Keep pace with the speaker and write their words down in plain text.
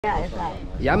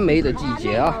杨梅的季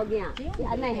节啊，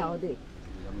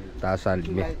大山里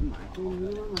面，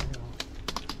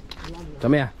怎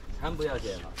么样？馋不要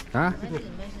紧了啊？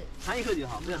馋一口就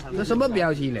好，不要馋。这什么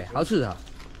表情呢？好吃啊！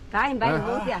看白不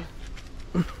的。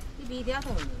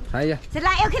看一下。这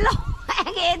哪有去弄？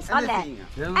俺炒嘞，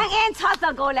俺炒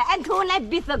这个嘞，俺偷来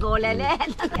比这个嘞嘞。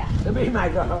这没买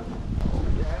个。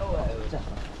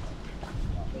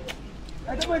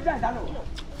哎，这不是站啥路？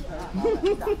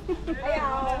哎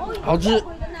呀，好吃。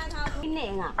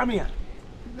阿敏，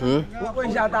我问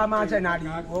一下大妈在哪里？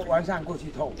我晚上过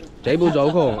去偷。贼不走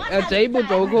空，贼不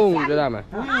走空，知道吗？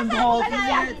不用偷，直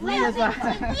接算，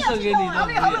送给你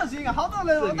的。好热心啊，好多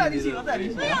人，我带你去，我带你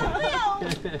去。不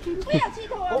要去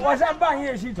偷。我晚上半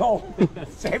夜去偷，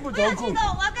谁不走空？我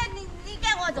跟你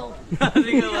跟我走。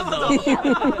你跟我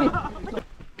走。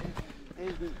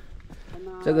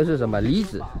这个是什么？梨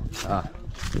子啊？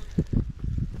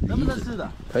能不能吃的？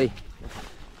可以。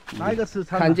 哪一个吃？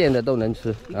看见的都能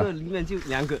吃，一个里面就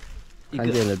2个，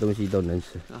看见的东西都能吃，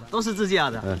都是自家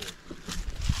的。嗯。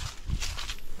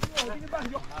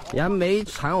杨梅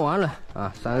尝完了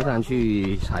啊，山上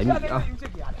去采蜜啊。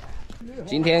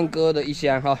今天割的一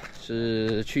箱哈，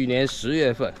是去年10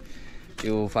月份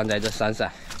就放在这山上，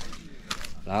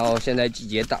然后现在季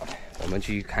节到了，我们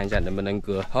去看一下能不能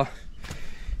割哈，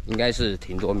应该是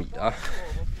挺多米的啊。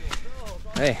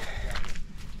哎。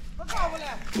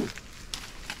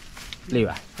 另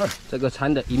外，这个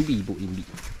蚕的隐蔽不隐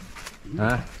蔽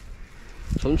啊？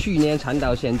从去年蚕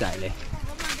到现在嘞，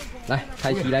来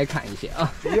开起来看一下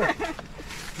啊。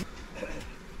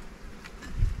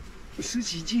10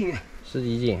几斤，10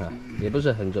几斤哈，也不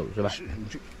是很重是吧？是很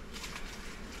重。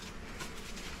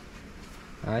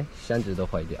哎，箱子都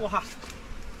坏掉。哇！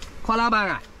夸老板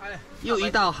啊，又一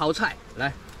道好菜，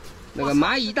来，那个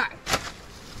蚂蚁蛋，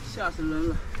吓死人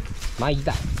了！蚂蚁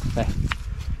蛋，哎。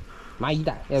 蚂蚁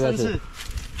蛋要不要吃？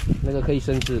那个可以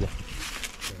生吃的。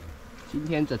今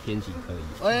天这天气可以。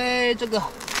哎，这个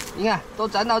你看都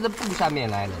粘到这布上面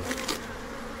来了。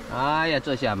哎呀，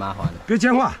这下麻烦了。别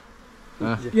讲话，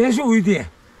严肃一点，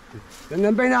可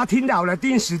能被他听到了，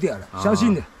定死掉了，小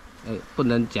心点。哎，不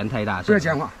能讲太大声。不要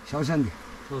讲话，小声点。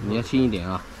你要轻一点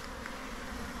啊。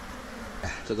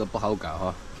这个不好搞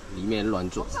哈，里面乱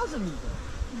做。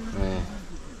哎。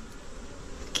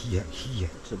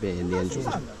这边也粘住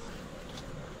了。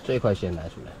 这块先拿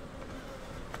出来，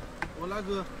我那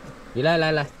个，你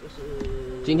来，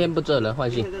今天不蛰人，放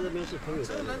心。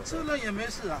蛰人也没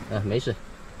事啊。没事。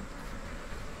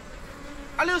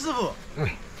阿六师傅，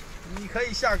你可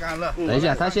以下岗了。等一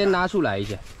下，他先拿出来一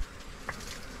下，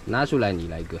拿出来你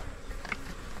来割。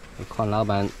邝老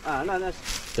板啊，那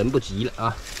等不及了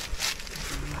啊。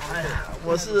哎呀，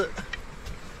我是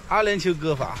阿联酋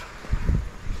割法。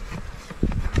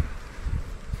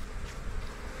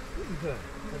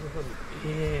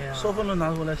 收风的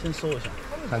拿出来先收一下，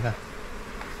看看。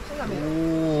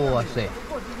哇塞！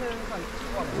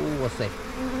哇塞！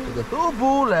这个都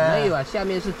不来。没有啊，下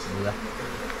面是纸啊。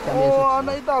下面是纸。哇，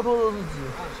那一大坨都是纸。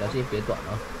小心别断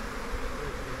啊！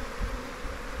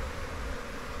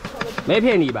没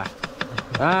骗你吧？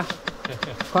啊，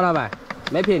邝老板，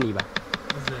没骗你吧？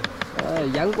不是。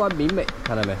阳光明媚，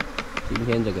看到没？今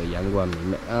天这个阳光明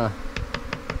媚啊，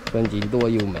风景多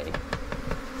优美。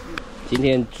 今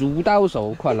天主刀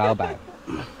手邝老板，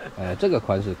这个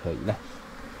款式可以了，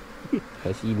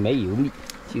可惜没有蜜，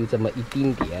就这么一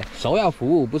丁点。手要服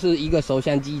务，不是一个手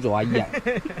像鸡爪一样。今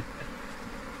天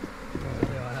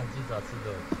晚上鸡爪吃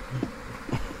肉。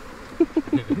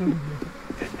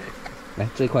来，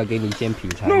这块给你先品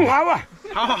尝。弄好啊！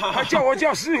好，叫我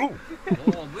叫师傅。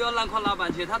哦，不要让邝老板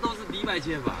切，他都是底板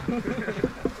切法。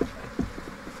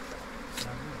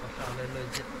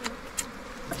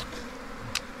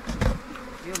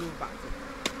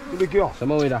什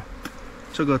么味道？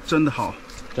这个真的好，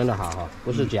真的好哈，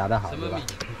不是假的好，对吧？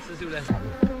是不是？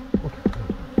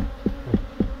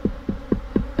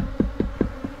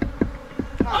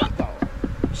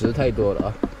值太多了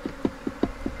啊！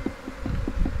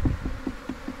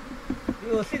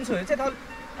有薪水，这套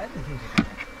还得薪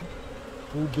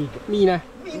水。蜜呢？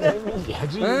蜜呢？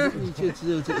蜜就只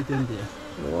有这一点点。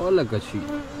我勒个去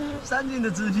！3斤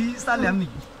的纸皮，3两米。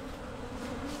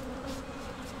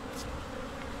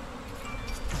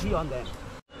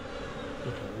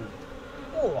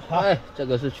 哎，这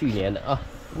个是去年的啊！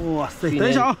哇塞，等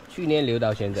一下啊！去年留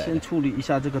到现在。先处理一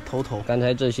下这个头。刚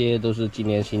才这些都是今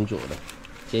年新做的，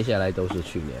接下来都是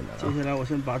去年的。接下来我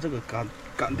先把这个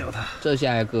干掉它。这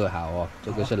下要割好哦，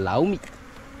这个是老米，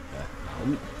老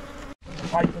米。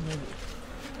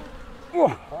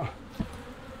哇，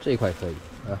这块可以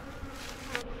啊。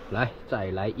来，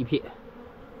再来一片。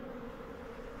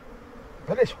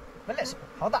本来说，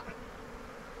好大，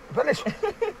本来说，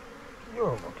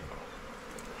哟，我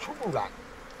出不来。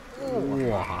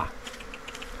哇，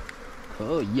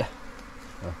可以呀，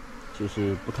就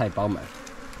是不太饱满。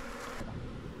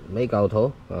没搞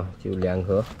头啊，就2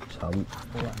盒草米。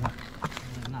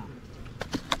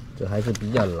这还是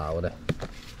比较老的。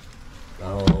然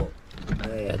后，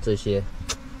哎呀，这些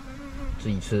自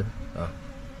己吃啊。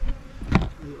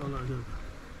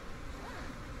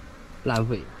浪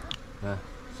费，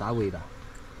啥味道？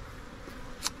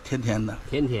甜甜的，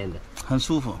甜甜的，很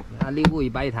舒服。它另外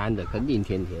摆摊的肯定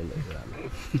甜甜的，知道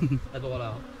吗？太多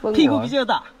了，屁股比较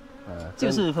大，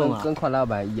就是跟宽老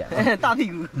板一样，大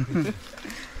屁股。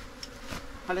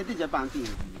他来这家绑定。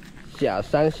下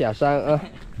山啊！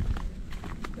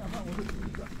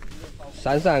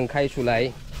山上开出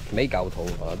来没搞头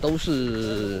啊，都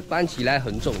是搬起来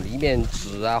很重，里面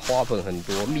纸啊花粉很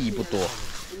多，蜜不多。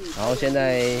然后现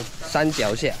在山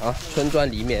脚下啊，村庄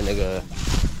里面那个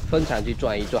分场去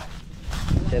转一转，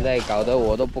现在搞得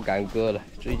我都不敢割了。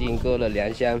最近割了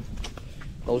2箱，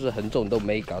都是很重，都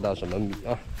没搞到什么米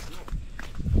啊。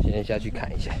先下去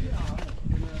看一下，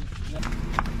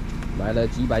买了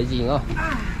几百斤啊，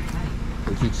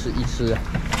回去吃一吃。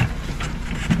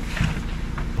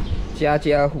家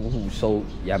家户户收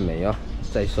杨梅啊，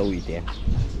再收一点。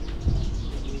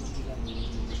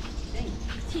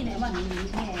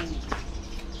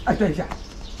哎，等一下，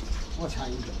我抢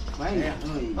一个。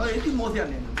一定没钱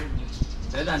的。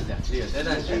再赚钱，再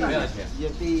赚钱不要钱。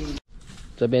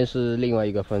这边是另外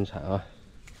一个分场啊，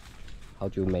好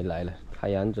久没来了，太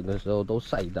阳整个时候都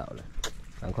晒到了，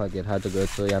赶快给它这个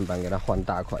遮阳板给它换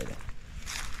大块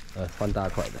的，换大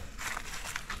块的，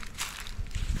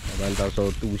要不然到时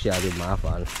候度夏就麻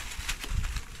烦了。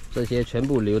这些全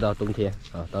部留到冬天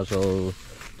啊，到时候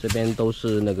这边都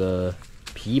是那个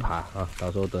枇杷啊，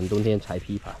到时候等冬天采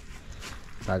枇杷，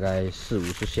大概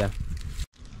40-50箱。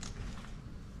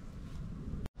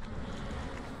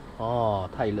哦，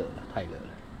太热了，太热了。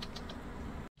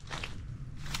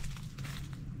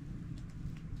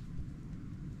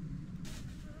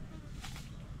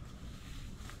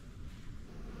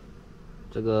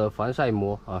这个防晒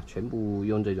膜啊，全部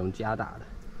用这种加大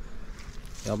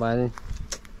的，要不然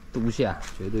度夏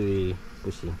绝对不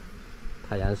行。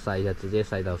太阳晒一下，直接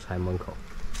晒到柴门口，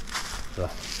是吧？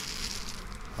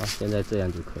好，现在这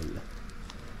样就可以了。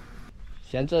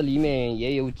像这里面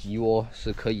也有几窝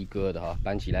是可以割的哈，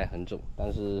搬起来很重，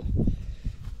但是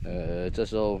这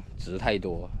时候纸太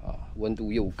多啊，温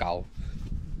度又高，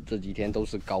这几天都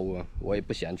是高温，我也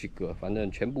不想去割，反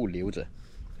正全部留着。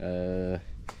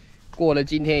过了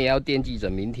今天也要惦记着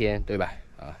明天，对吧？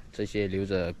啊，这些留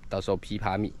着，到时候枇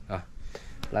杷蜜啊，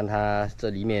让它这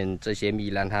里面这些蜜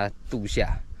让它度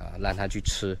夏啊，让它去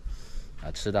吃啊，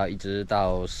吃到一直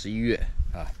到11月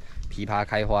啊，枇杷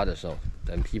开花的时候。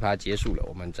等枇杷结束了，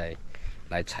我们再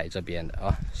来采这边的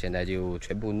啊。现在就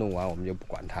全部弄完，我们就不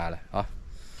管它了啊。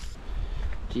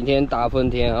今天大风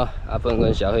天啊，阿芬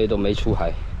跟小黑都没出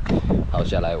海，好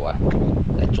下来玩，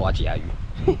来抓甲鱼。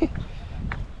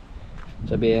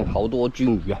这边好多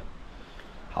菌鱼啊，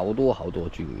好多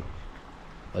菌鱼，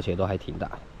而且都还挺大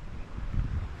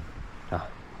的啊，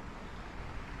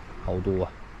好多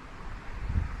啊。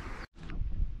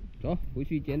走，回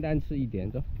去简单吃一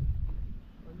点，走。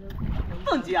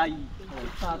更加一，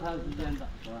沙滩时间长，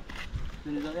是吧？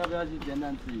你说要不要去简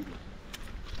单吃一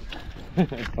点？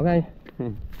我看，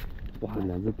哇，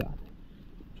两只大，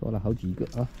抓了好几个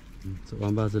啊！这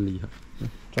王八真厉害。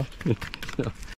走。